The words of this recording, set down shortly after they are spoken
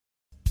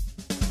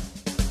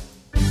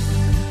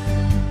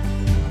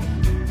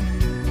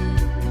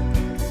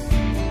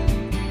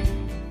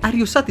Are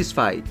you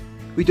satisfied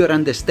with your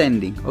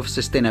understanding of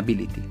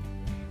sustainability?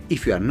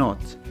 If you are not,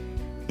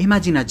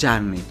 imagine a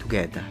journey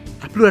together,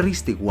 a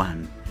pluralistic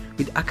one,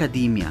 with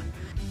academia,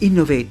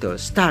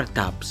 innovators,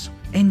 startups,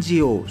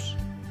 NGOs,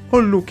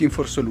 all looking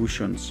for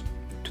solutions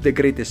to the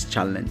greatest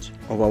challenge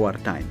of our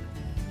time.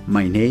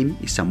 My name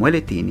is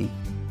Samuele Tini,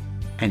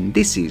 and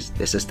this is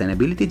the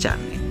Sustainability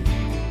Journey.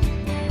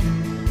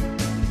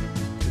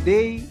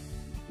 Today,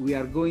 we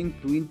are going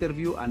to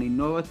interview an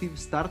innovative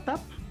startup,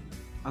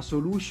 a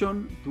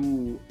solution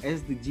to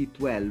SDG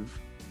 12,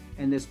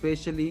 and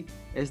especially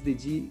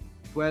SDG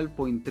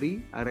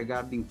 12.3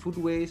 regarding food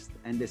waste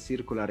and the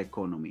circular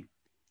economy.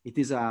 It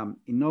is an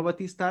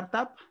innovative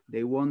startup.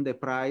 They won the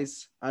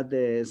prize at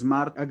the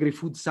Smart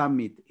Agri-Food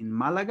Summit in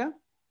Malaga,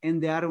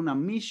 and they are on a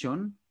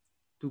mission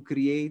to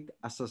create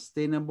a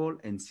sustainable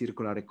and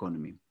circular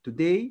economy.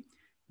 Today,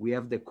 we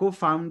have the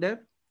co-founder,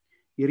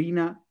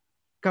 Irina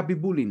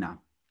Khabibulina.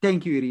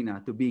 Thank you,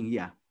 Irina, to being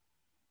here.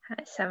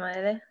 Hi,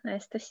 Samuele.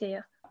 Nice to see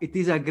you. It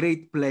is a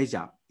great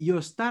pleasure.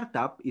 Your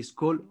startup is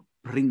called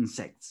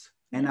Prinsects,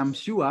 and I'm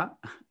sure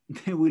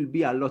there will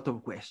be a lot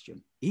of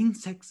questions.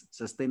 Insects,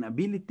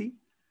 sustainability,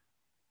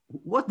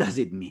 what does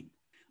it mean?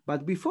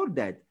 But before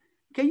that,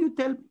 can you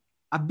tell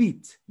a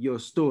bit your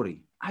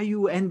story? How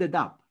you ended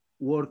up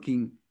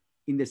working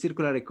in the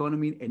circular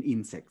economy and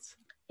insects?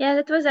 Yeah,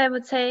 that was, I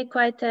would say,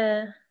 quite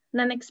an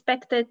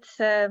unexpected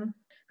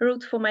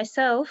route for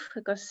myself,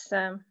 because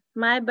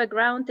my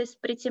background is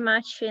pretty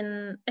much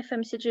in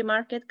FMCG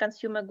market,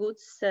 consumer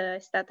goods. I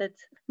started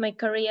my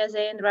career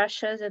there in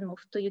Russia and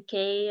moved to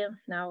UK,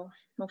 now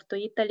moved to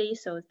Italy.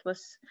 So it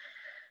was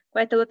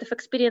quite a lot of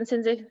experience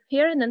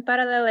here. And in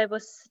parallel, I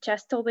was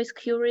just always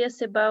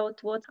curious about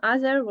what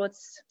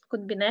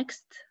could be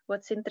next,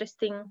 what's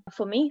interesting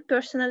for me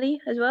personally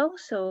as well.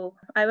 So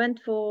I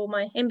went for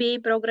my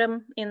MBA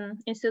program in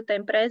Instituto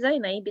Empresa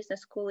in a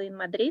business school in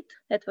Madrid.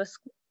 That was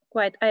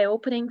quite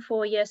eye-opening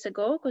 4 years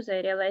ago, because I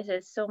realized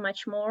there's so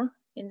much more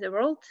in the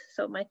world,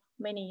 so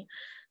many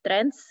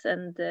trends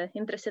and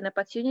interesting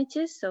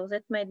opportunities. So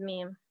that made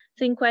me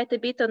think quite a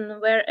bit on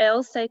where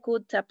else I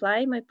could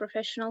apply my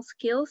professional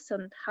skills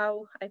and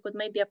how I could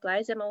maybe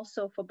apply them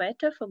also for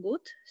better, for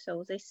good.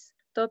 So this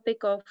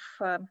topic of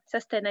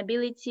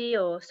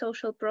sustainability or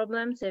social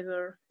problems, they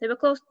were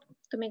close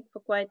to me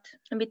for quite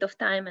a bit of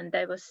time, and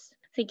I was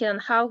thinking on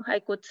how I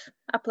could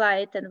apply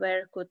it and where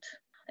it could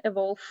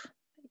evolve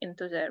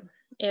into the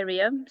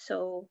area.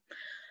 So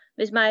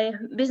with my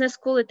business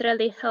school, it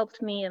really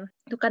helped me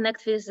to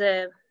connect with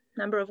a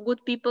number of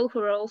good people who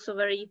are also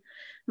very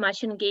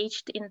much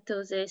engaged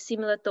into the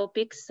similar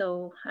topics.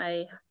 So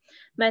I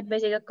met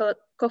basically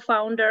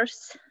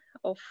co-founders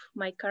of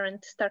my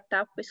current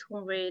startup with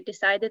whom we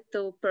decided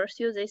to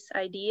pursue this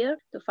idea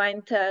to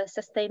find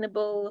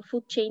sustainable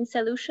food chain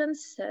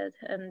solutions.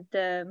 And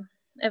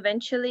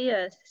eventually,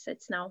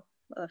 it's now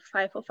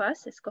 5 of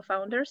us as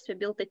co-founders. We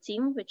built a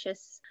team which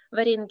is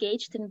very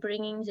engaged in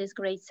bringing this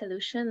great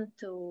solution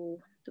to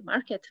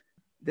market.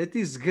 That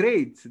is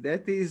great.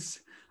 That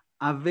is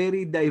a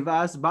very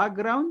diverse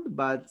background,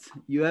 but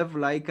you have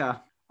like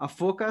a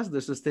focus, the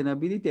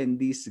sustainability and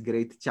this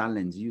great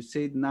challenge. You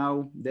said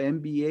now the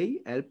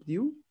MBA helped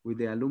you with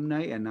the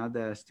alumni and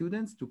other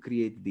students to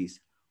create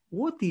this.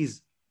 What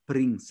is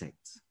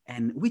Prinsects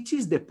and which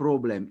is the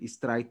problem is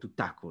trying to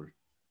tackle?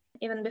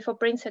 Even before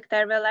Prinsects,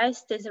 I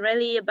realized it's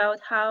really about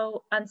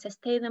how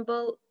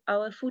unsustainable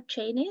our food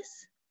chain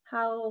is,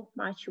 how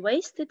much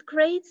waste it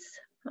creates,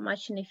 how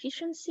much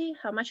inefficiency,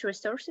 how much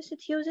resources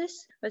it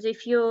uses. But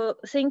if you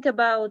think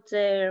about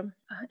the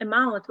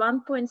amount,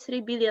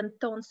 1.3 billion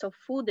tons of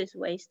food is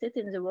wasted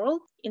in the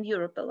world, in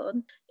Europe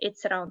alone.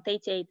 It's around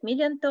 88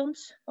 million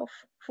tons of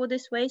food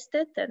is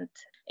wasted, and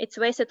it's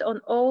wasted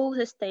on all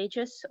the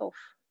stages of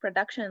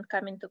production and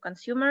coming to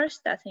consumers,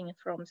 starting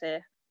from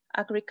the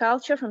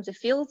agriculture, from the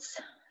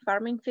fields,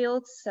 farming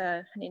fields,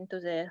 into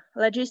the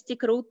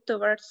logistic route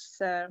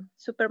towards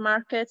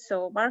supermarkets.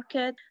 So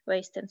market,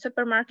 waste in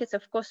supermarkets,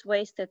 of course,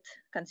 waste at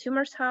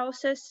consumers'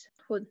 houses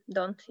who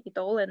don't eat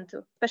all. And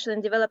especially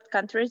in developed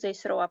countries, they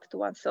throw up to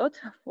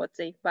 1/3 of what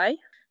they buy.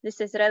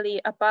 This is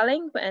really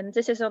appalling. And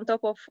this is on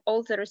top of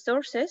all the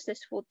resources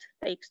this food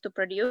takes to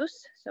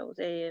produce. So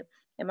the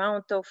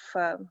amount of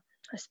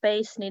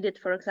space needed,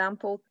 for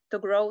example, to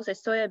grow the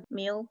soya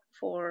meal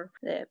for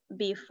the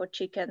beef, for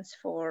chickens,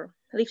 for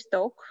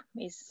livestock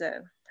is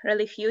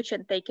really huge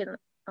and taking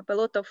up a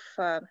lot of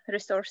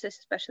resources,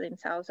 especially in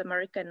South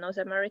America and North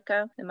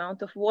America. The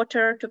amount of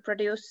water to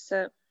produce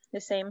the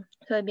same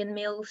soybean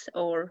meals,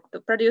 or to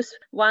produce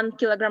 1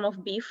 kilogram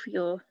of beef,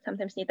 you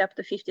sometimes need up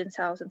to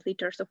 15,000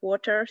 liters of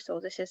water. So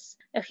this is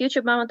a huge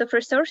amount of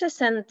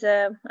resources, and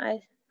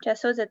I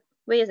just thought that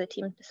we as a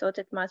team thought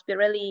it must be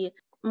really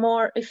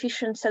more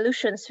efficient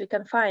solutions we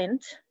can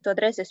find to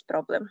address this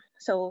problem.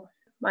 So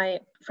my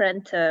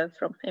friend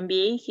from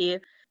MBA, he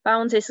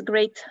found these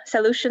great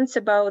solutions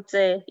about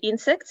the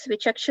insects,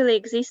 which actually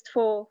exist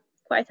for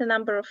quite a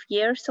number of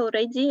years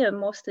already,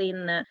 mostly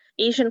in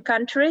Asian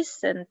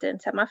countries and in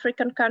some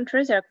African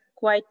countries. There are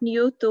quite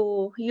new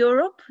to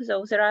Europe.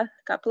 So there are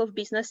a couple of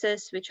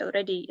businesses which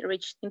already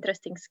reached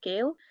interesting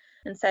scale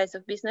and size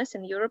of business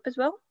in Europe as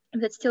well.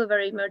 That's still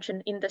very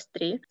emergent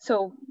industry.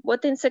 So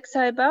what insects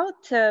are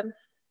about? There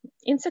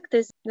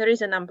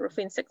is a number of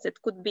insects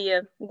that could be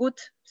a good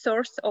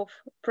source of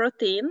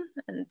protein,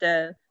 and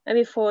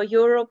maybe for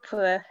Europe,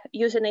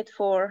 using it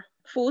for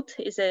food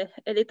is a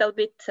little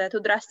bit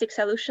too drastic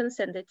solutions,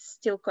 and it's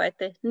still quite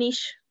a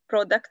niche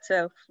product.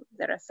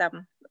 There are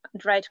some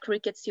dried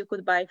crickets you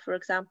could buy, for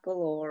example,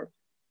 or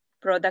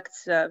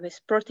products with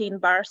protein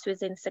bars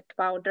with insect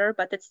powder,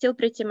 but it's still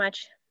pretty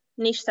much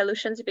niche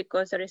solutions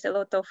because there is a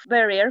lot of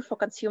barrier for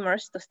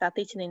consumers to start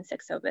eating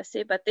insects,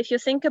 obviously. But if you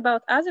think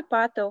about other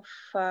part of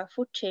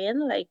food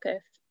chain, like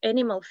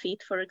animal feed,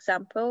 for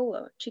example,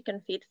 or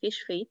chicken feed,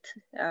 fish feed,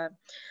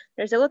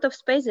 there's a lot of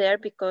space there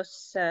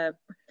because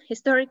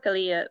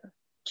historically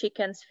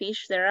chickens,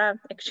 fish, there are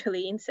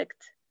actually insect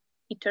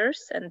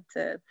eaters, and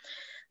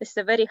this is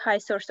a very high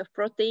source of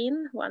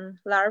protein. One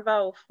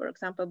larva of, for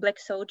example, black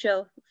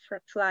soldier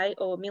fly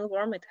or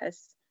mealworm, it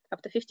has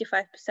up to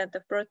 55%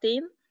 of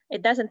protein.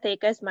 It doesn't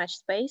take as much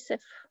space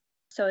as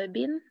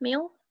soybean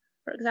meal,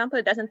 for example.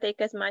 It doesn't take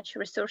as much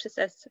resources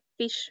as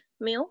fish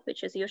meal,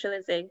 which is usually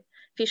the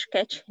fish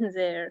catch in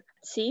the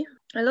sea.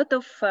 A lot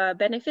of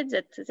benefits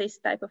that this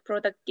type of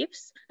product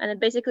gives, and it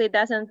basically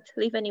doesn't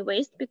leave any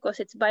waste because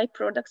its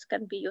byproducts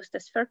can be used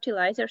as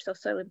fertilizers or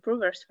soil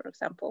improvers, for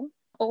example.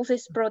 All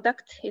this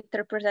product, it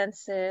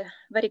represents a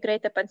very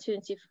great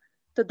opportunity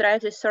to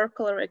drive the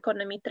circular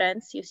economy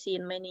trends you see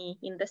in many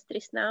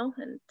industries now,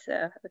 and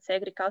let's say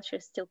agriculture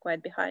is still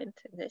quite behind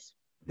in this.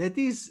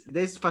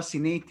 That's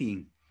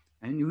fascinating,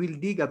 and we'll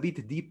dig a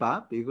bit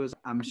deeper because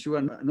I'm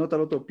sure not a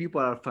lot of people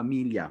are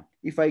familiar.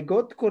 If I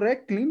got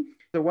correctly,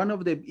 one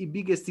of the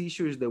biggest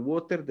issues is the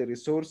water, the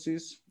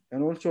resources,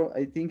 and also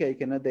I think I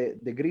can add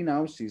the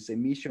greenhouses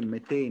emission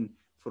methane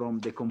from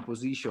the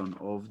composition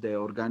of the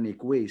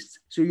organic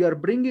waste. So you are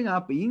bringing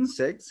up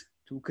insects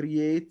to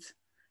create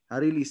a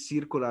really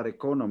circular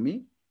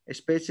economy,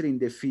 especially in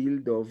the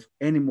field of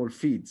animal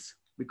feeds,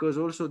 because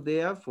also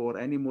there for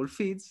animal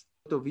feeds,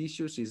 a lot of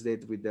issues is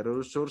that with the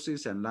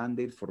resources and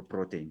landed for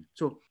protein.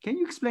 So can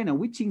you explain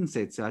which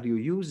insects are you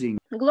using?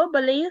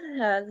 Globally,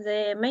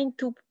 the main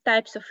two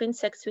types of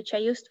insects which are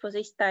used for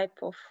this type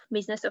of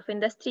business of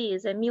industry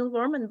is a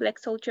mealworm and black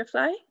soldier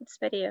fly. It's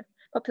very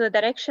popular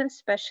direction,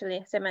 especially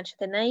as I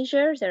mentioned in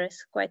Asia. There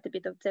is quite a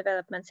bit of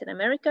developments in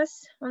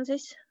Americas on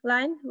this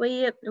line.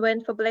 We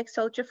went for black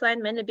soldier fly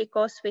mainly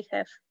because we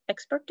have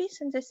expertise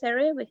in this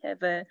area. We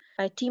have a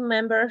team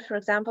member, for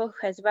example,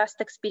 who has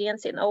vast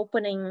experience in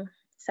opening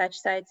such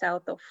sites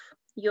out of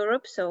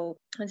Europe. So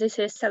this is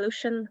a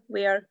solution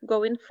we are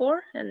going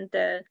for. And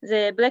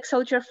the black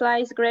soldier fly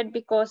is great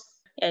because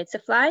it's a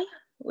fly,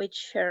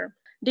 which are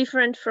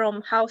different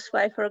from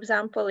housefly, for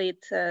example.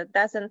 It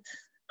doesn't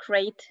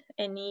create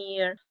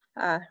any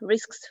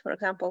risks, for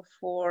example,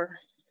 for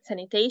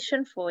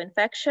sanitation, for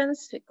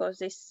infections, because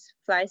these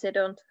flies, they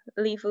don't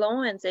live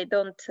long and they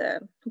don't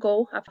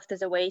go after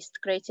the waste,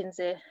 creating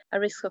a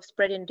risk of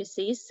spreading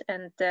disease.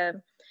 And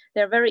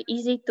they're very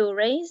easy to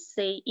raise.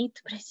 They eat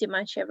pretty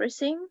much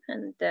everything,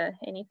 and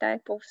any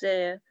type of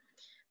the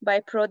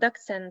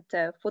byproducts and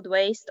food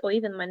waste or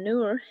even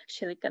manure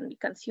actually can be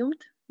consumed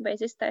by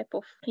this type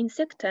of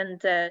insect. And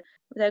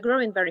they're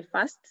growing very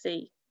fast.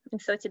 They in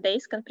 30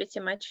 days can pretty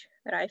much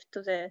arrive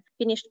to the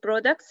finished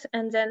products.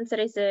 And then there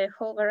is a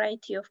whole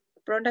variety of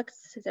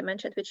products, as I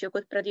mentioned, which you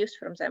could produce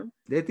from them.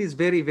 That is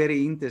very,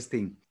 very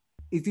interesting.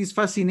 It is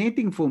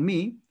fascinating for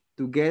me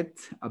to get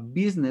a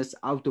business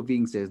out of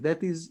insects.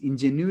 That is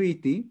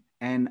ingenuity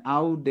and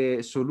how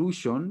the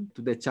solution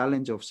to the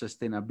challenge of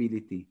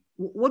sustainability.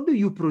 What do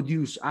you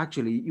produce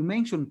actually? You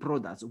mentioned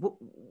products.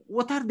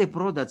 What are the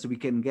products we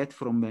can get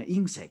from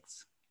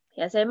insects?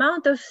 Yes, the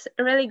amount is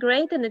really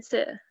great, and it's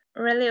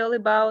really all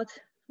about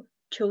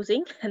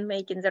choosing and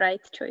making the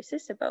right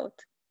choices about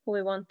who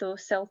we want to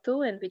sell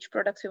to and which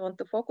products we want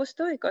to focus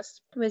to.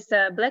 Because with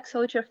the black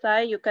soldier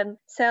fly, you can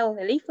sell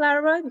a leaf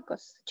larva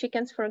because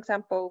chickens, for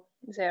example,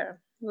 they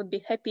would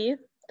be happy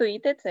to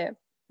eat it. They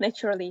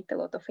naturally eat a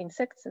lot of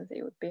insects and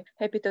they would be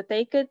happy to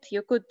take it.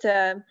 You could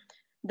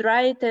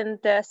dry it and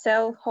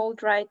sell whole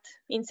dried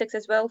insects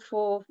as well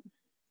for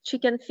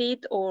chicken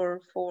feed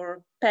or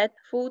for pet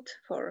food,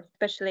 for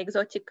especially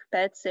exotic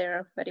pets.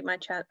 They're very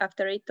much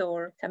after it,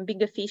 or some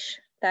bigger fish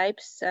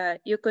types.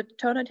 You could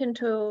turn it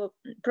into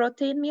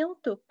protein meal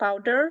to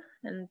powder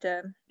and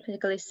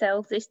basically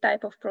sell this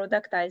type of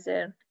product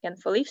either again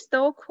for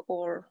livestock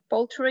or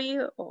poultry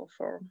or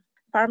for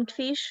farmed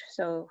fish.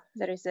 So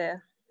there is a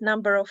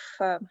number of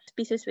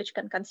species which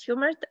can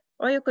consume it.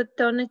 Or you could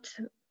turn it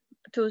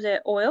to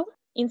the oil.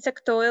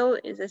 Insect oil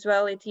is as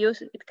well, it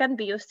can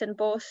be used in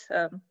both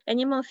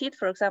animal feed,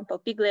 for example,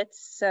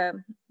 piglets,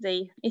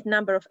 they eat a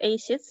number of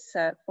acids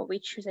for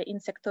which the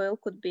insect oil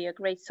could be a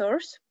great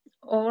source.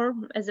 Or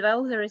as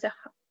well, there is a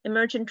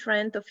emerging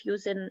trend of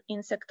using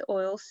insect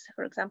oils,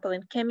 for example,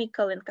 in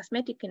chemical and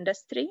cosmetic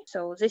industry.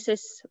 So this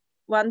is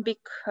one big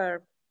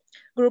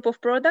group of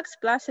products,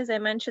 plus, as I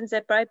mentioned,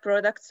 the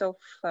byproducts of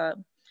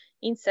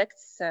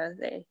insects,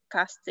 the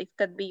casts, it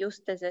could be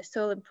used as a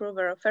soil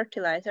improver of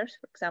fertilizers.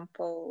 For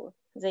example,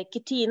 the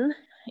chitin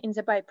in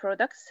the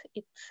byproducts,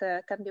 it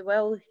can be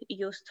well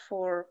used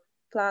for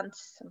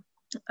plants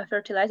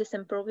fertilizers,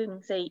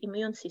 improving the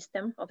immune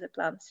system of the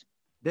plants.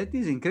 That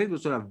is incredible.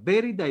 So a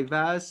very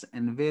diverse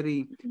and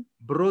very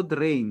broad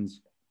range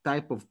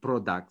type of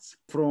products,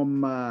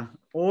 from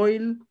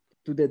oil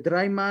to the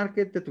dry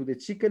market, to the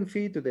chicken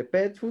feed, to the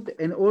pet food,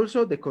 and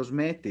also the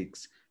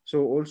cosmetics.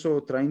 So also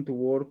trying to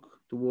work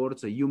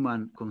towards a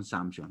human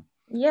consumption.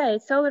 Yeah,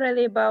 it's all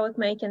really about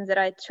making the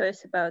right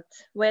choice about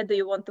where do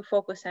you want to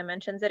focus. I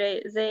mentioned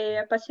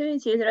the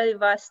opportunity is really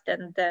vast,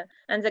 and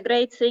the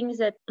great thing is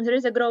that there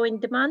is a growing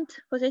demand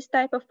for this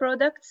type of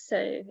products,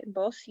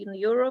 both in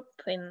Europe,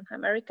 in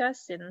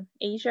Americas, in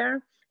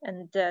Asia,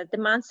 and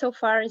demand so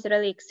far is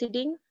really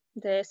exceeding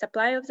the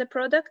supply of the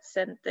products,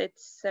 and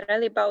it's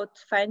really about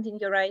finding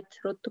your right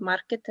route to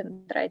market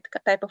and right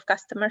type of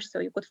customers, so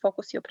you could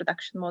focus your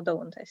production model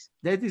on this.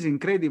 That is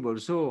incredible.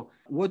 So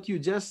what you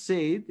just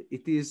said,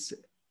 it is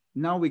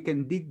now we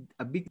can dig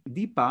a bit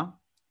deeper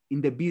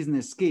in the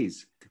business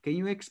case. Can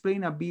you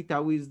explain a bit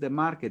how is the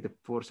market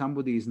for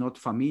somebody who is not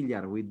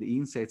familiar with the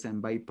insects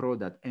and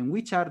byproduct, and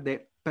which are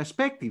the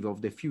perspective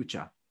of the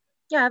future?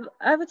 Yeah,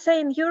 I would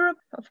say in Europe,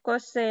 of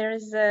course, there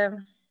is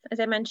as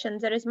I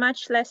mentioned, there is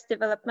much less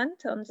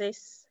development on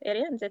this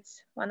area, and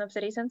that's one of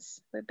the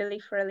reasons we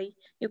believe really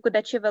you could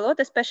achieve a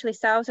lot, especially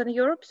Southern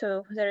Europe.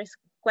 So there is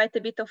quite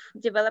a bit of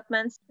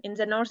developments in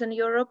the Northern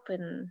Europe,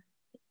 in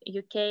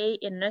UK,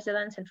 in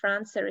Netherlands, in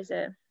France. There is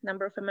a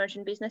number of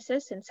emerging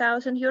businesses. In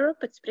Southern Europe,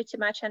 it's pretty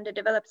much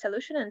underdeveloped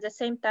solution, and at the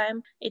same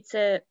time, it's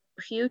a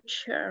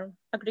huge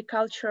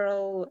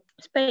agricultural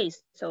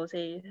space. So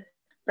the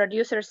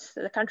producers,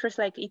 the countries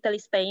like Italy,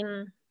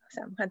 Spain,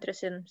 some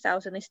countries in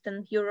Southern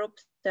Eastern Europe,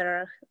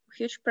 there are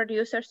huge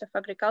producers of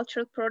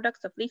agricultural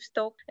products, of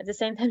livestock. At the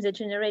same time, they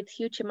generate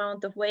huge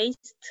amount of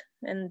waste.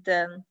 And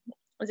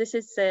this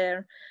is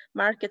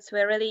markets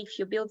where really, if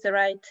you build the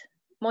right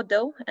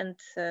model and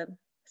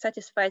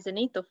satisfy the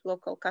need of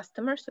local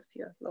customers, of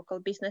your local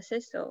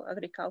businesses or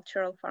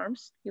agricultural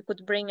farms, you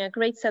could bring a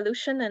great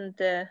solution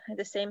and at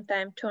the same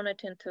time turn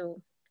it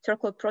into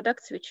circular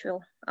products, which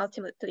will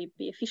ultimately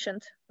be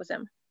efficient for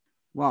them.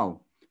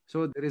 Wow.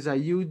 So there is a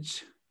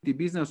huge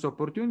business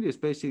opportunity,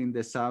 especially in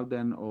the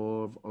southern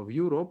of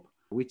Europe,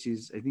 which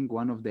is, I think,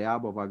 one of the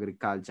hub of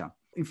agriculture.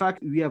 In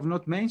fact, we have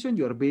not mentioned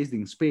you are based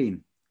in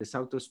Spain, the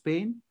south of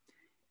Spain.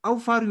 How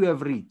far you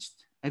have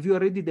reached? Have you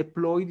already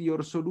deployed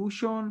your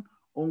solution?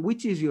 On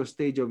which is your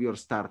stage of your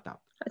startup?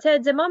 So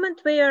at the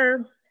moment, we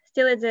are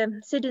still at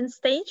the seeding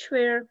stage.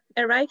 We're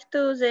arrived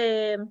to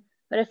the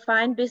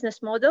refined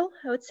business model,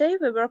 I would say.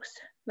 We worked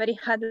very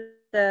hard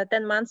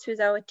 10 months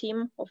with our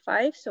team of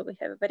 5. So we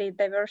have a very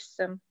diverse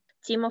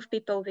team of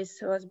people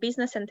with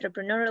business,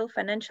 entrepreneurial,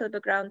 financial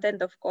background,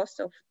 and of course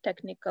of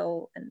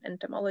technical and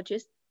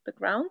entomologist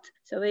background.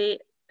 So we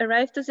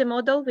arrived to the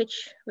model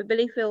which we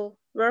believe will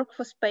work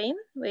for Spain.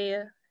 We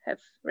have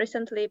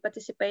recently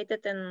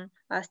participated in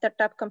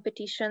startup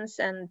competitions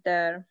and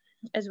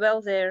as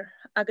well their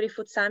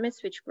agri-food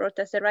summits, which brought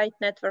us the right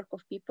network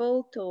of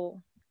people to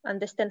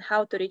understand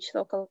how to reach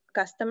local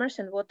customers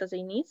and what are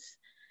their needs.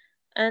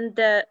 And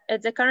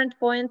at the current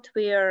point,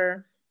 we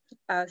are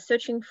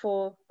searching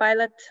for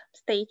pilot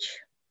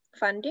stage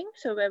funding.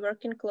 So we're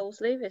working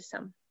closely with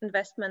some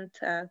investment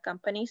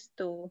companies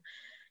to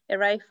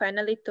arrive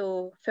finally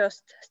to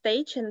first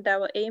stage. And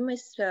our aim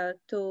is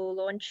to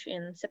launch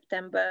in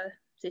September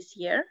this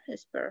year,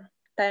 as per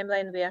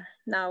timeline we are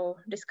now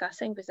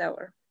discussing with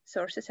our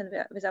sources and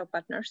with our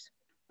partners.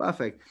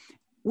 Perfect.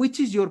 Which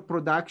is your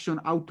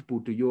production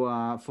output you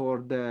are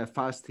for the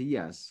first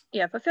years?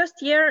 Yeah, for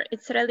first year,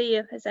 it's really,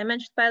 as I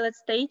mentioned, pilot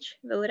stage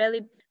will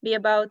really be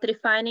about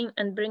refining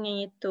and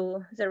bringing it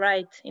to the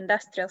right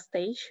industrial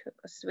stage,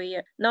 because we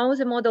know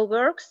the model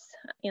works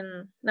in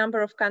a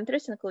number of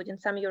countries, including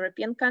some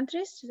European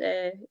countries.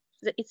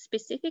 It's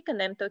specific, and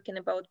I'm talking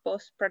about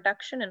both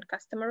production and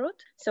customer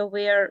route. So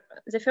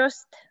the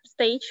first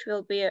stage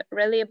will be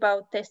really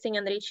about testing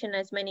and reaching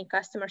as many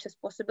customers as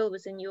possible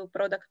with a new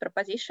product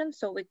proposition.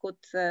 So we could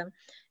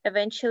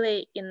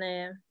eventually, in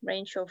a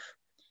range of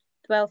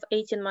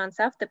 12-18 months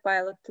after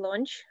pilot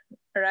launch,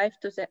 arrive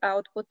to the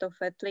output of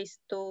at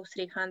least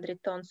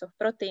 200-300 tons of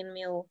protein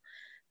meal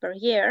per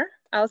year.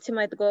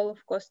 Ultimate goal,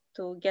 of course,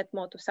 to get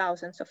more to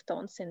thousands of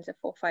tons in the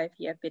 4-5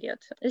 year period.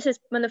 This is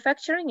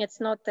manufacturing. It's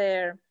not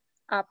a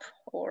app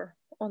or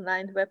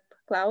online web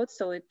cloud.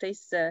 So it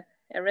is a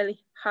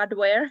really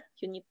hardware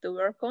you need to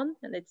work on,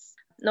 and it's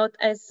not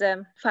as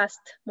fast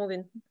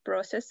moving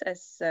process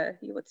as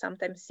you would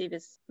sometimes see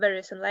with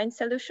various online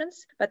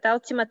solutions. But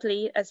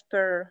ultimately, as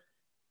per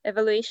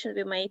evaluation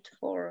we made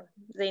for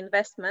the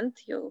investment,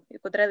 you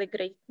could really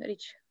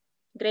reach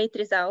great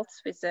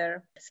results with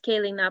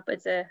scaling up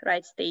at the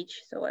right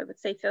stage. So I would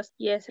say first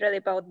year is really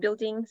about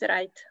building the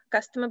right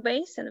customer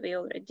base, and we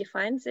already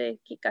defined the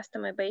key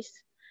customer base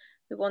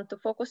we want to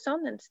focus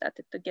on and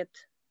started to get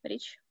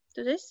reach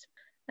to this.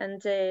 And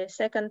the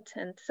second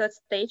and third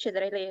stage is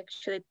really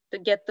actually to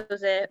get to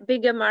the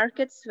bigger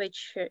markets, which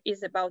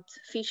is about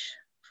fish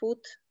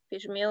food,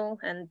 fish meal,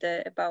 and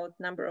about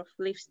number of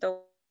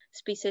livestock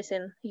species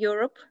in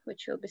Europe,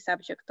 which will be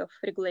subject of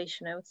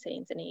regulation, I would say,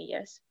 in the near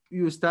years.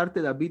 You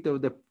started a bit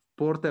of the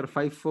Porter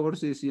five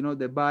forces,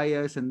 the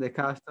buyers and the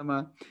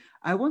customer.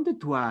 I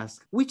wanted to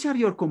ask, which are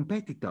your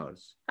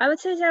competitors? I would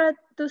say there are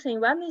two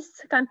things. One is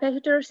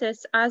competitors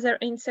as other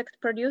insect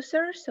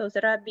producers. So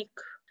there are big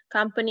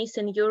companies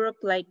in Europe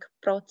like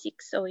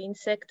Prinsects or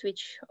Insect,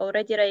 which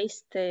already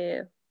raised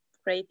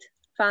great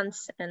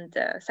funds and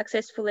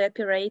successfully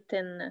operate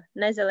in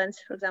Netherlands,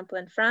 for example,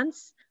 and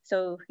France.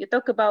 So you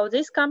talk about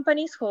these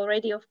companies who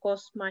already, of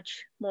course,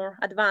 much more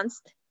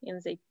advanced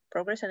in the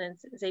progress and in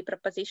the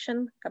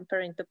proposition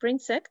comparing to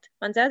Prinsect.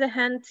 On the other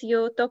hand,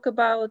 you talk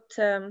about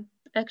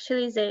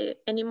actually the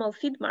animal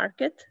feed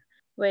market,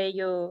 where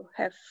you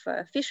have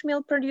fish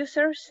meal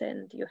producers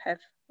and you have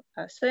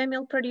soya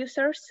meal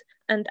producers.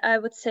 And I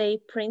would say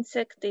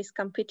Prinsect is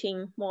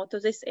competing more to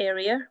this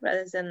area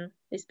rather than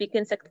these big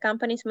insect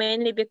companies,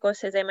 mainly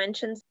because, as I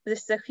mentioned,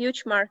 this is a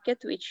huge market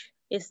which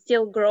is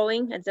still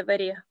growing at a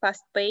very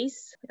fast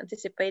pace. We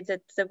anticipate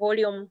that the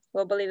volume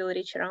globally will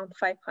reach around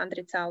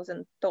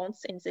 500,000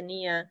 tons in the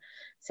near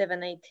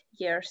 7-8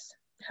 years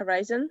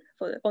horizon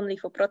only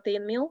for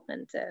protein meal,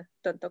 and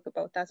don't talk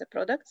about other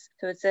products.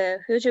 So it's a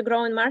huge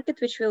growing market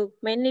which will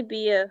mainly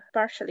be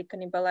partially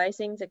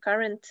cannibalizing the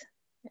current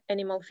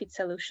animal feed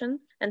solution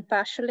and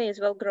partially as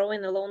well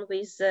growing along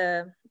with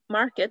the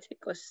market,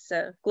 because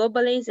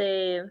globally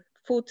the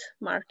food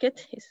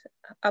market is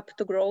up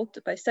to grow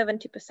by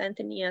 70%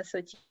 in near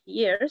 30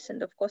 years,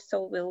 and of course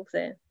so will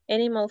the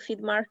animal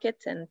feed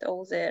market and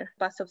all the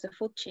parts of the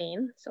food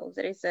chain. So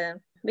there is a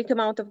big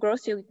amount of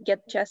growth you get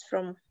just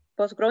from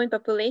both growing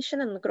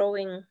population and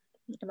growing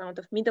amount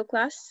of middle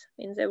class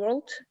in the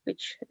world,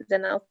 which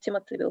then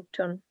ultimately will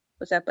turn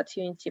to the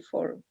opportunity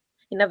for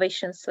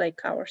innovations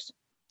like ours.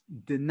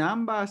 The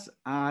numbers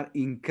are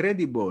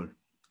incredible.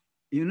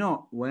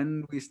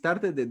 When we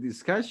started the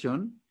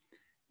discussion,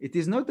 it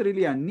is not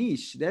really a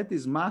niche, that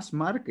is mass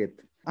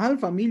market.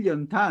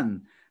 500,000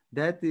 tons,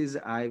 that is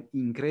an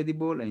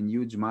incredible and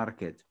huge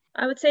market.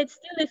 I would say it's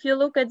still, if you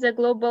look at the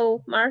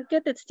global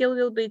market, it still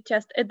will be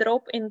just a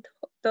drop in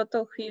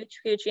total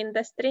huge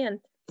industry. And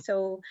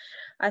so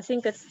I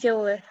think it's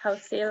still, how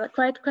to say,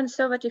 quite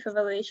conservative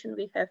evaluation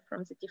we have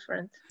from the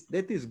different.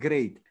 That is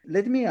great.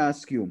 Let me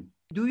ask you,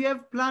 do you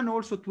have plan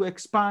also to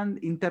expand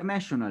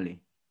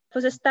internationally? For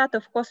the start,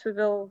 of course, we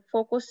will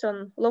focus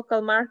on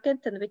local market,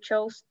 and we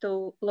chose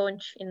to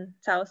launch in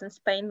southern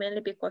Spain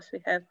mainly because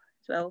we have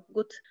as well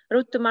good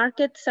route to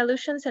market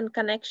solutions and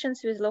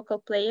connections with local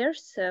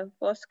players,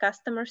 both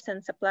customers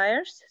and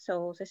suppliers.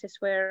 So this is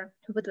where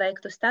we would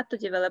like to start to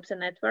develop the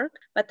network.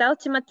 But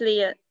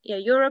ultimately,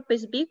 Europe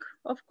is big,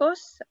 of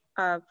course.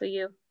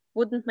 We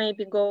wouldn't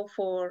maybe go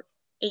for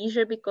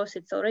Asia because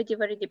it's already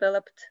very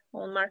developed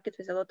own market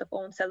with a lot of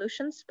own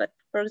solutions. But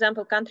for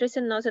example, countries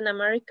in Northern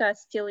America are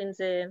still in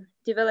the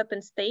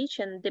development stage,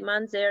 and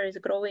demand there is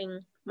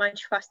growing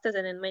much faster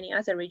than in many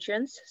other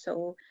regions.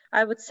 So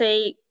I would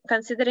say,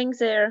 considering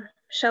their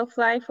shelf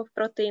life of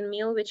protein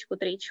meal, which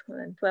could reach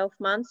 12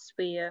 months,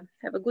 we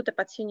have a good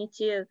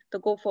opportunity to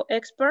go for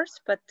exports.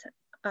 But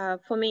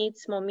for me,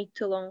 it's more mid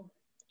to long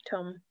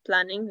term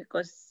planning,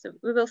 because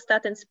we will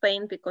start in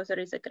Spain because there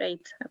is a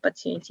great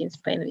opportunity in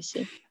Spain, we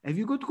see. Have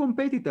you got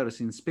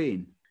competitors in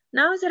Spain?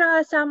 Now there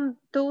are some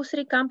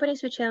 2-3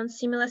 companies which are on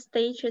similar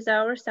stage as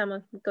ours. Some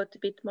have got a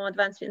bit more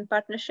advanced in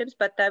partnerships,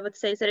 but I would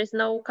say there is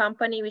no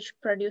company which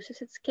produces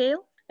at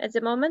scale at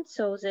the moment.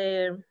 So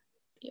the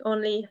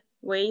only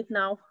way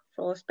now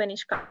for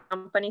Spanish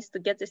companies to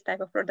get this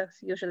type of products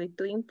usually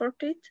to import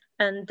it.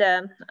 And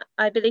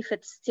I believe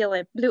it's still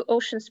a blue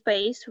ocean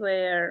space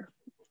where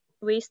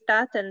we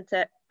start, and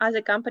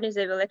other companies,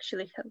 we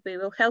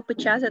will help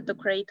each other to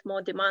create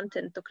more demand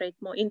and to create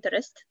more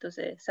interest to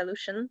the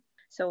solution.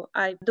 So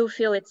I do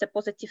feel it's a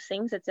positive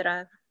thing that there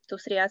are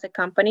 2-3 other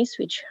companies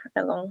which,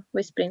 along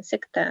with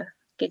Prinsect, are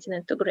getting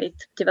into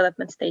great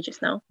development stages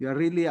now. You are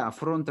really a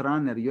front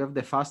runner. You have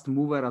the fast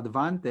mover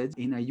advantage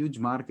in a huge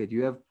market.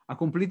 You have a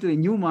completely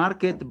new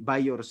market by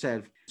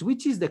yourself.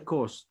 Which is the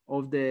cost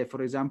of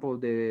for example,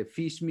 the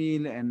fish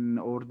meal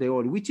or the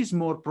oil? Which is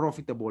more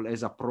profitable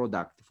as a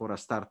product for a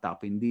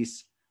startup in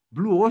this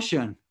blue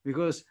ocean?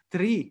 Because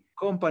 3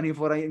 companies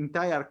for an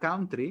entire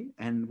country,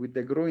 and with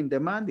the growing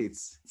demand,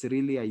 it's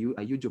really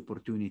a huge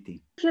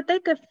opportunity. If you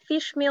take a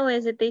fish meal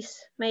as it is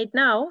made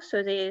now,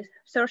 so the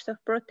source of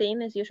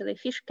protein is usually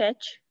fish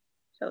catch.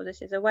 So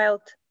this is a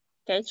wild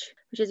catch,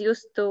 which is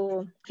used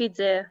to feed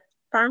the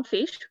farm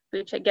fish,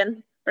 which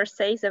again, per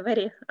se, is a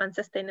very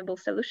unsustainable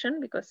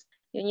solution, because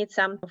you need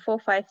some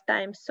 4-5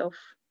 times of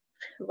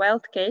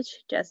wild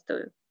catch just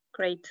to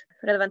create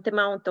relevant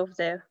amount of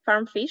the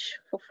farm fish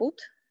for food.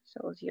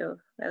 So you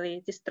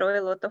really destroy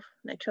a lot of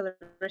natural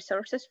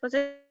resources for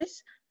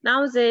this.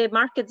 Now the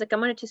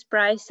commodities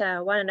price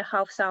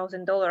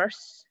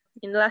 $1,500.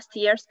 In the last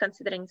years,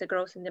 considering the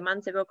growth in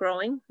demand, they were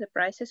growing the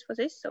prices for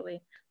this. So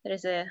there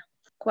is a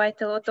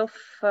quite a lot of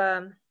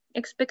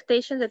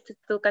expectation that it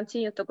will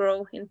continue to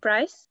grow in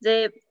price.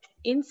 The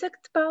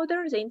insect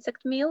powder, the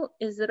insect meal,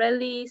 is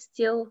really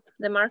still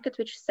the market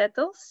which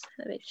settles,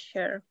 which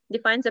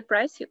defines the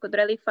price. You could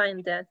really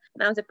find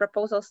now the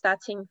proposal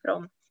starting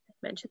from, I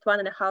mentioned,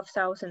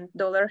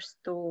 $1,500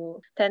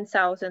 to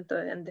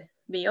 $10,000 and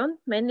beyond,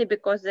 mainly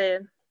because the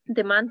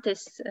demand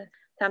is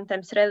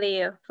sometimes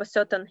really for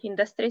certain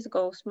industries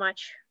goes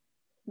much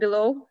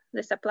below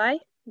the supply.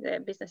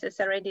 The businesses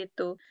are ready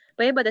to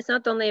pay, but it's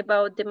not only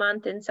about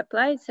demand and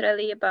supply, it's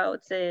really about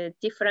the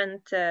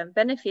different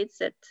benefits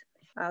that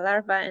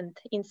larva and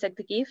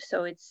insect give.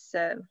 So it's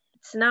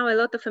now a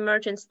lot of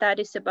emerging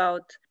studies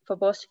about, for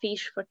both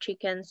fish, for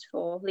chickens,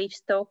 for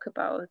livestock,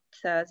 about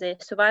the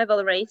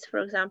survival rates, for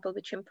example,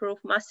 which improve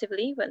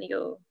massively when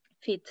you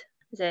feed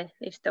the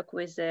livestock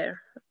with their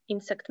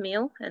insect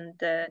meal, and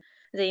the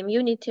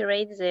immunity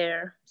rate,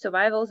 their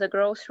survival, the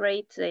growth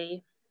rate,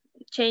 they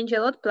change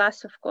a lot.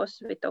 Plus, of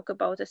course, we talk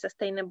about the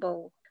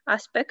sustainable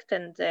aspect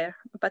and the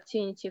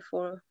opportunity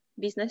for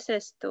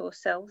businesses to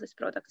sell these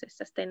products as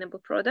sustainable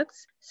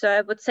products. So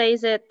I would say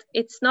that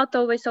it's not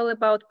always all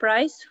about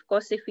price. Of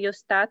course, if you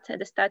start at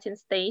the starting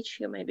stage,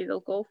 you maybe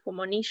will go for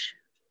more niche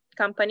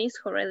companies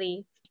who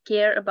really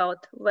care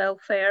about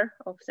welfare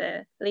of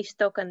the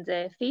livestock and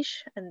the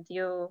fish, and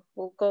you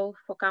will go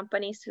for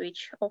companies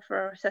which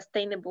offer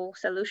sustainable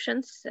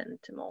solutions and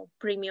more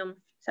premium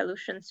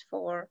solutions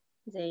for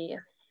the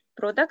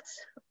products.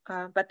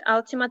 But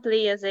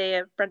ultimately,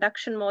 the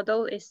production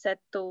model is set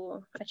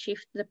to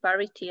achieve the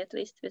parity, at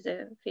least with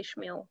the fish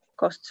meal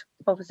costs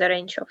of the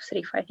range of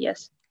 3-5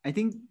 years. I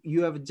think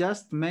you have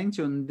just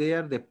mentioned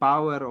there the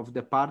power of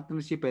the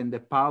partnership and the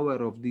power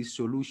of this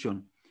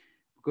solution,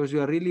 because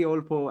you are really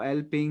also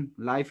helping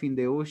life in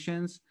the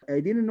oceans. I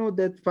didn't know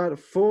that for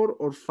 4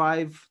 or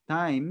 5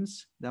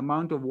 times the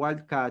amount of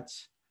wild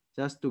catch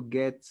just to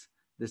get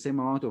the same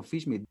amount of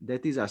fish meat.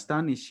 That is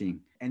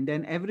astonishing. And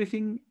then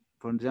everything,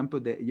 for example,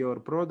 your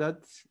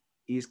product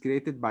is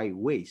created by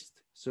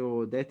waste.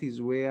 So that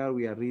is where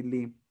we are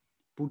really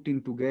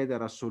putting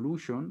together a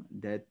solution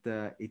that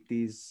it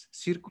is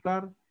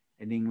circular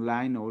and in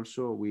line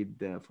also with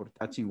for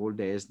touching all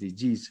the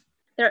SDGs.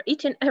 They're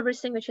eating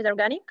everything which is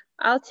organic.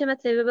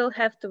 Ultimately, we will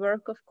have to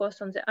work, of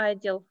course, on the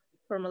ideal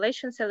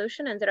formulation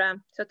solution, and there are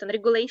certain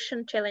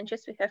regulation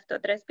challenges we have to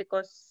address,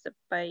 because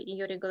by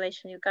EU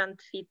regulation, you can't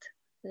feed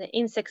the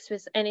insects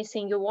with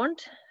anything you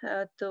want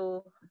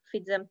to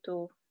feed them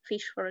to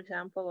fish, for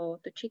example, or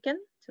to chicken.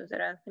 So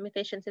there are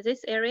limitations in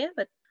this area,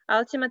 but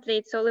ultimately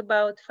it's all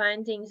about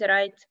finding the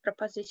right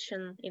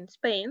proposition in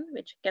Spain,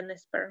 which can,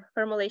 as per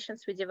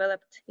formulations we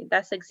developed, it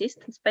does exist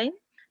in Spain,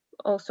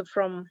 also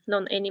from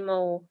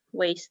non-animal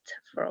waste,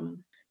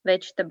 from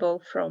vegetable,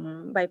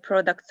 from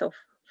byproducts of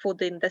food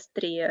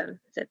industry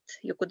that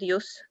you could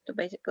use to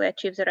basically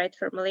achieve the right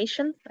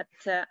formulation.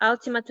 But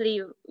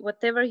ultimately,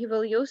 whatever you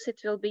will use,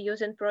 it will be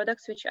used in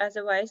products which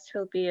otherwise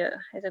will be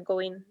either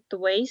going to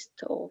waste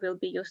or will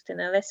be used in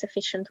a less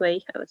efficient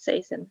way, I would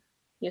say, than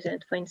using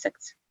it for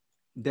insects.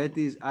 That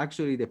is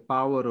actually the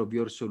power of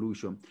your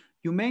solution.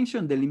 You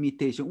mentioned the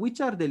limitation. Which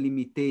are the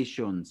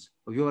limitations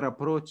of your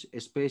approach,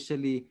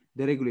 especially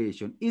the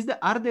regulation?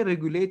 Are the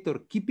regulator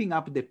keeping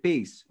up the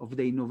pace of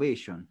the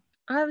innovation?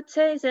 I would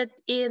say that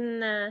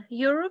in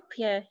Europe,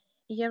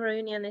 Euro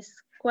Union is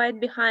quite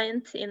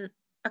behind in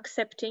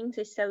accepting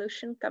this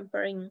solution,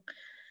 comparing,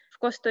 of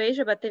course, to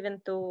Asia, but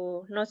even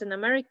to Northern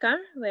America,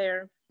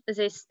 where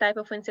this type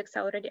of insects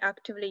are already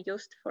actively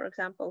used, for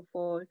example,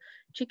 for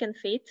chicken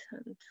feed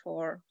and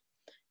for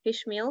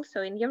fish meal.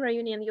 So in Euro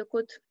Union, you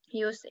could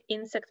use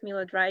insect meal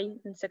or dry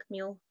insect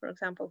meal, for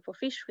example, for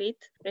fish feed.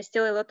 There's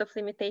still a lot of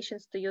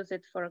limitations to use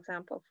it, for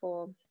example,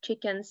 for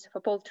chickens, for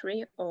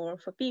poultry, or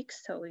for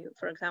pigs. So,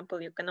 for example,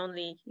 you can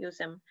only use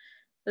them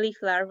leaf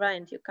larva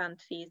and you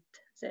can't feed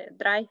the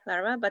dry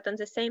larva. But at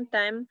the same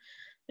time,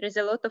 there is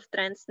a lot of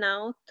trends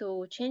now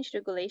to change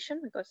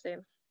regulation, because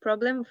the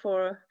problem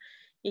for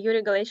EU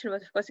regulation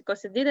was, of course,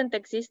 because it didn't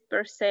exist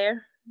per se.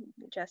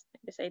 Just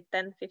say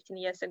 10, 15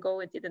 years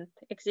ago, it didn't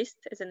exist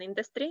as an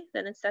industry.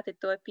 Then it started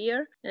to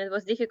appear, and it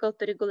was difficult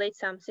to regulate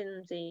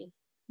something they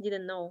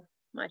didn't know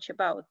much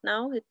about.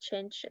 Now it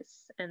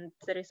changes, and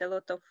there is a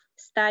lot of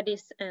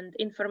studies and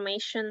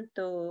information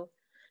to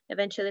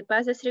eventually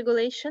pass this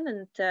regulation.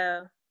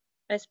 And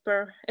as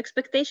per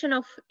expectation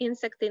of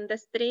insect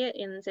industry,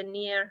 in the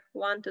near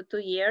 1 to 2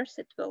 years,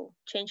 it will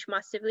change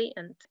massively.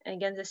 And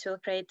again, this will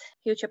create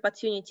huge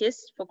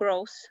opportunities for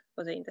growth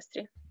for the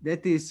industry.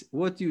 That is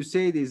what you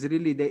said, is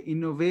really the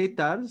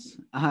innovators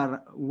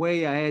are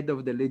way ahead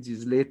of the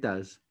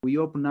legislators. We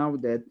hope now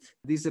that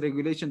this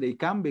regulation, they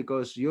come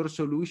because your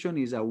solution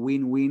is a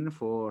win-win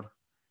for,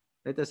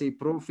 let us say,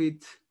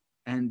 profit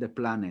and the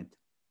planet.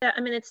 Yeah,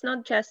 I mean, it's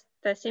not just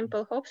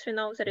simple hopes. We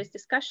know there is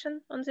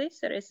discussion on this.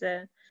 There is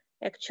a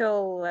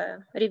actual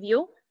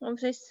review of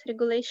this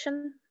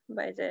regulation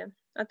by the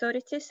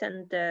authorities,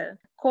 and the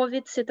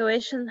COVID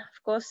situation,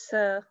 of course,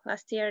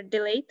 last year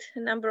delayed a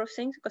number of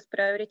things, because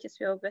priorities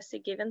were obviously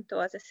given to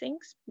other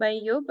things by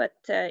EU, but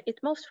it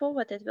moves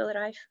forward, it will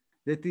arrive.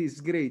 That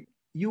is great.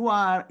 You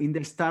are in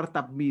the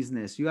startup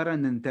business, you are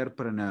an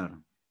entrepreneur,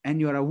 and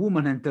you're a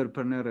woman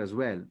entrepreneur as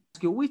well.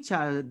 Which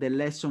are the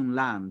lessons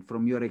learned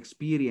from your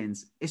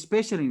experience,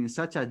 especially in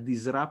such a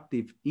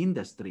disruptive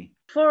industry?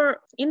 For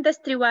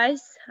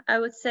industry-wise, I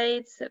would say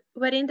it's a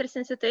very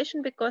interesting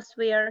situation because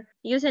we are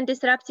using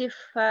disruptive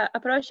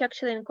approach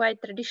actually in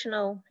quite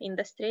traditional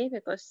industry,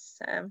 because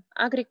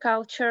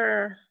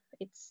agriculture,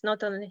 it's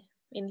not only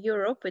in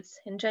Europe, it's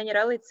in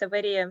general, it's a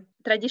very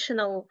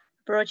traditional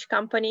approach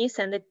companies,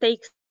 and it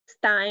takes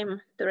time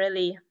to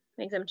really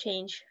make them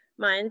change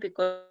mind,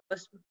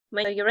 because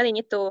you really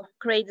need to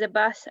create the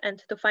buzz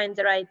and to find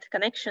the right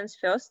connections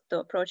first to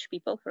approach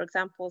people. For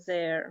example,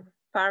 their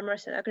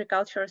farmers and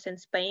agriculturists in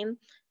Spain,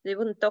 they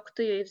wouldn't talk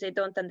to you if they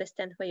don't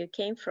understand where you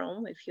came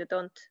from, if you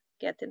don't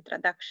get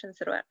introductions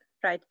to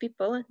right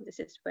people. This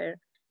is where,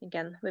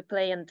 again, we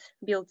play and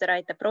build the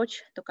right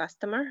approach to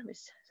customer with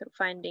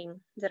finding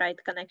the right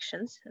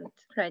connections and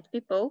right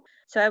people.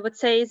 So I would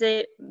say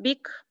the big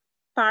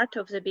part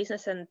of the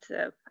business, and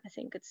I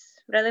think it's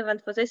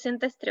relevant for this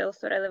industry,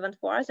 also relevant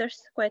for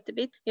others quite a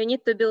bit. You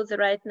need to build the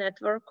right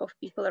network of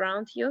people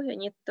around you. You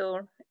need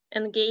to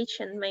engage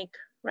and make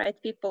right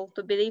people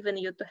to believe in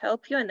you, to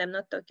help you. And I'm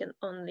not talking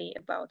only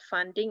about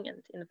funding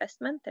and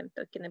investment. I'm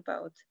talking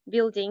about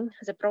building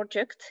the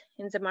project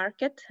in the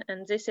market.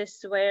 And this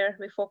is where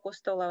we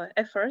focused all our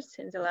efforts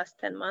in the last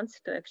 10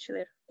 months to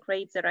actually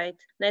create the right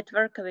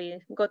network. We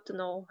got to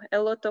know a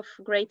lot of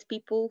great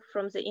people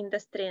from the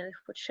industry and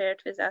who shared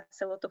with us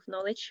a lot of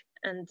knowledge.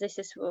 And this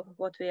is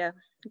what we are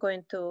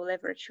going to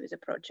leverage with the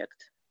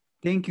project.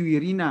 Thank you,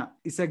 Irina.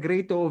 It's a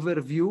great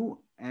overview,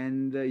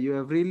 and you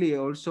have really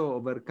also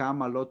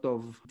overcome a lot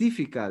of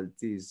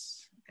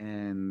difficulties.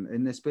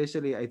 And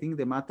especially, I think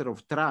the matter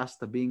of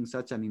trust, being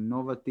such an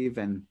innovative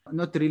and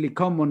not really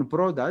common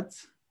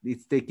product,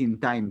 it's taking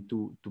time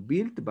to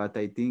build, but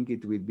I think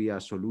it will be a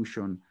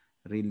solution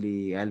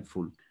really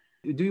helpful.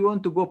 Do you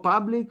want to go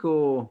public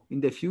or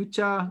in the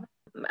future?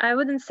 I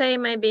wouldn't say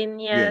maybe in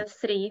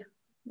 3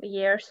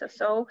 years or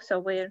so. So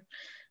we're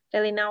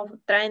really now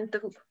trying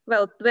to,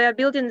 we are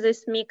building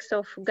this mix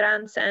of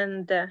grants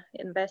and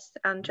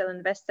angel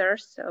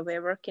investors. So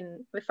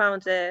we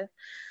found a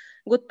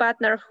good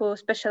partner who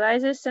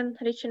specializes in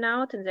reaching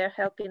out, and they're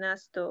helping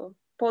us to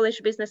polish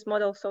business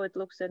model so it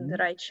looks in the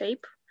right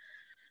shape.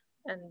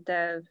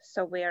 And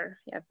so we're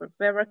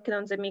working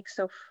on the mix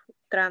of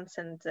grants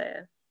and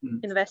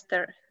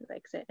investor,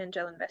 like the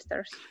angel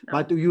investors now.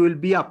 But you will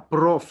be a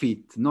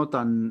profit, not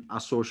a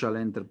social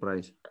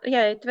enterprise.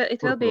 Yeah,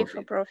 it will be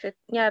for profit.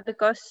 Yeah,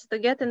 because to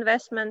get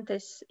investment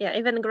is,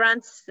 even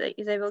grants,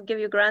 they will give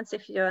you grants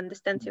if you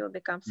understand you will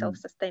become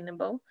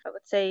self-sustainable. I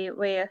would say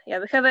we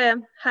have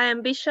a high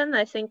ambition.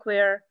 I think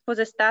for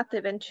the start,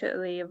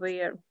 eventually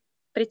we are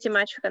pretty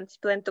much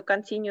plan to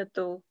continue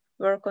to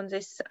work on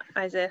this,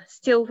 either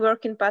still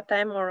working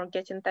part-time or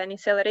getting tiny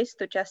salaries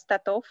to just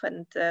start off,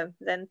 and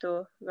then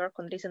to work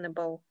on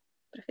reasonable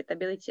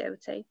profitability, I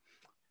would say.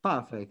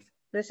 Perfect.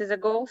 This is a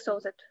goal so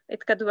that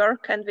it could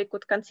work and we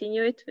could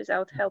continue it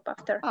without help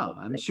after.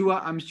 I'm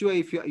sure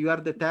if you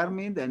are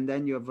determined, and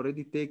then you have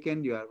already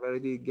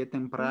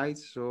getting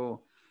price,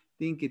 so I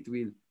think it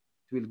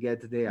will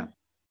get there.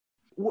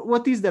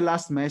 What is the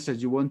last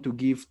message you want to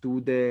give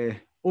to the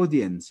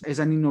audience as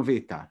an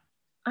innovator?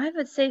 I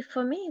would say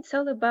for me, it's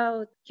all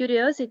about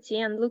curiosity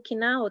and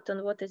looking out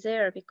on what is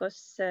there,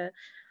 because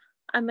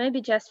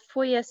maybe just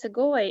 4 years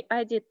ago,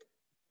 I did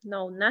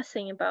know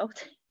nothing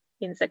about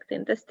insect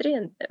industry,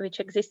 and which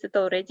existed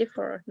already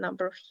for a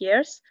number of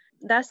years.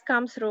 That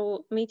comes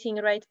through meeting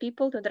right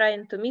people, to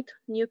trying to meet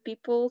new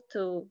people,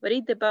 to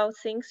read about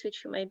things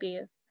which you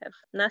maybe have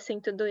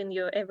nothing to do in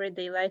your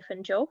everyday life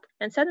and job.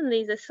 And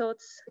suddenly the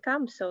thoughts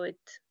come. So it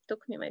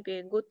took me maybe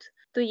a good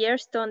 2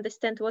 years to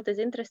understand what is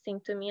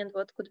interesting to me and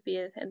what could be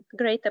a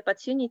great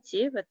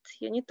opportunity. But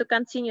you need to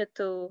continue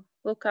to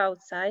look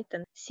outside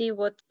and see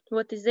what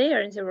is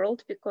there in the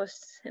world, because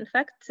in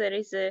fact there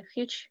is a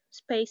huge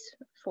space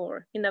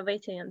for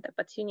innovating and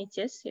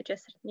opportunities. You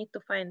just need to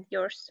find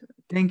yours.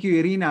 Thank you,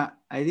 Irina.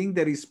 I think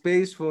there is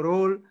space for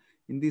all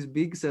in this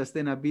big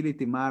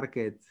sustainability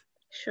market.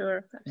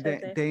 Sure,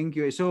 absolutely. Thank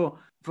you. So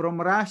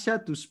from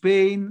Russia to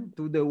Spain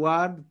to the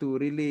world, to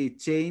really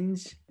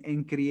change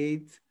and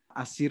create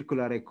a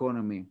circular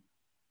economy.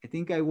 I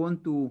think I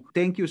want to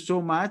thank you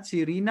so much,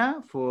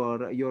 Irina,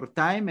 for your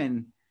time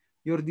and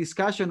your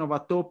discussion of a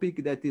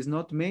topic that is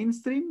not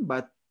mainstream,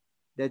 but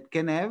that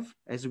can have,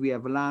 as we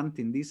have learned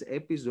in this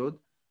episode,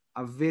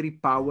 a very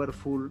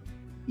powerful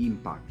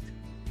impact.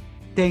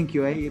 Thank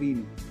you,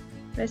 Irina.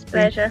 It's a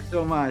pleasure. Thank you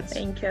so much.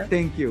 Thank you.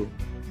 Thank you.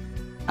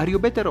 Are you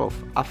better off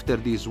after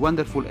this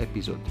wonderful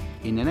episode?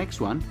 In the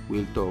next one,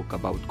 we'll talk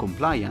about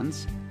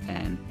compliance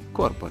and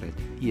corporate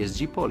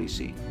ESG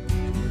policy.